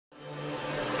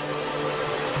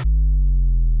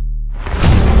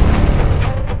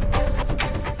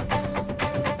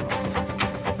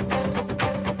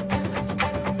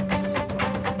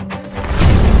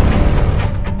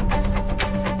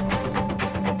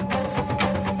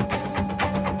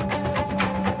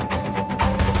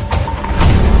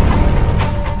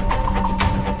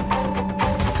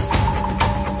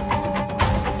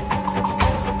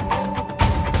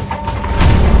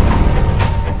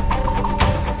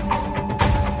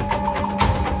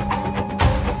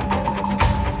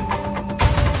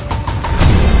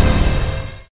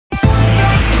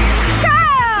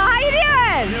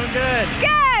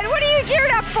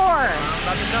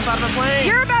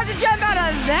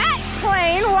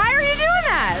plane. Why are you doing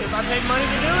that? Because I paid money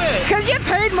to do it. Because you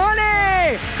paid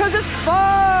money. Because it's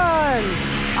fun.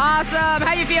 Awesome.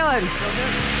 How you feeling? Feel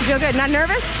good. You feel good? Not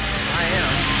nervous? I am.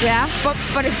 Yeah,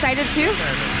 but excited too?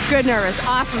 Nervous. Good nervous.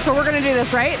 Awesome. So we're gonna do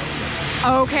this, right?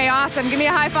 Okay, awesome. Give me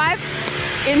a high five.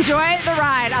 Enjoy the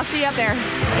ride. I'll see you up there.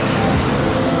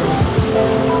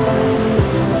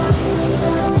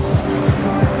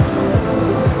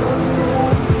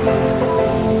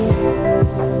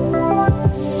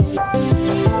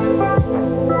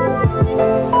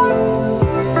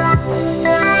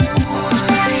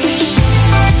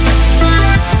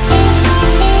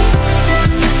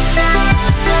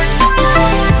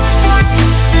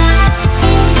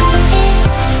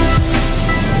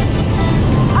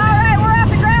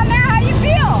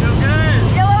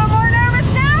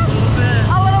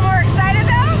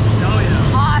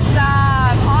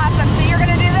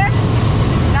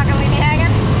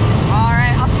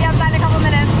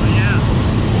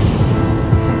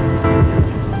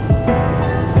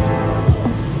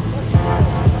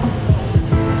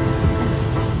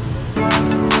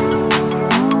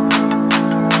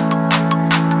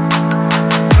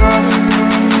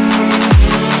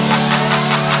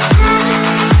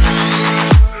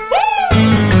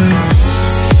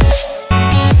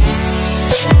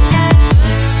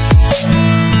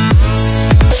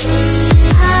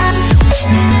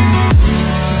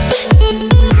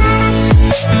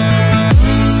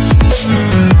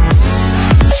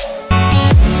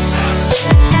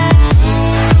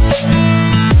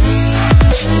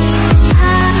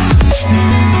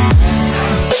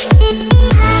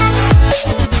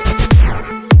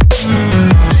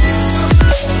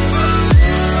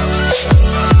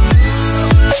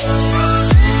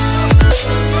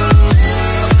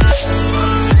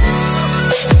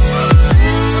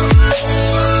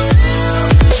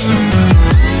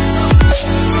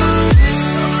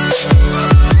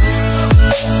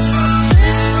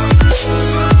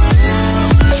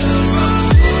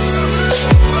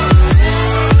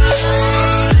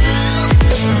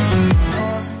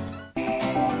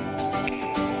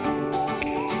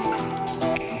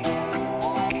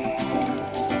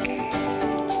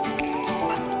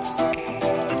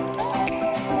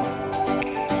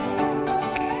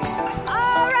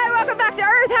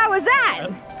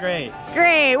 Great.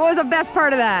 Great. What was the best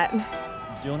part of that?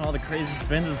 Doing all the crazy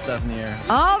spins and stuff in the air.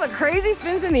 All the crazy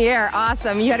spins in the air.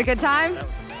 Awesome. You had a good time? That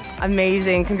was amazing.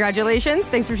 Amazing. Congratulations.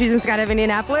 Thanks for choosing Skydive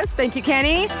Indianapolis. Thank you,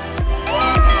 Kenny.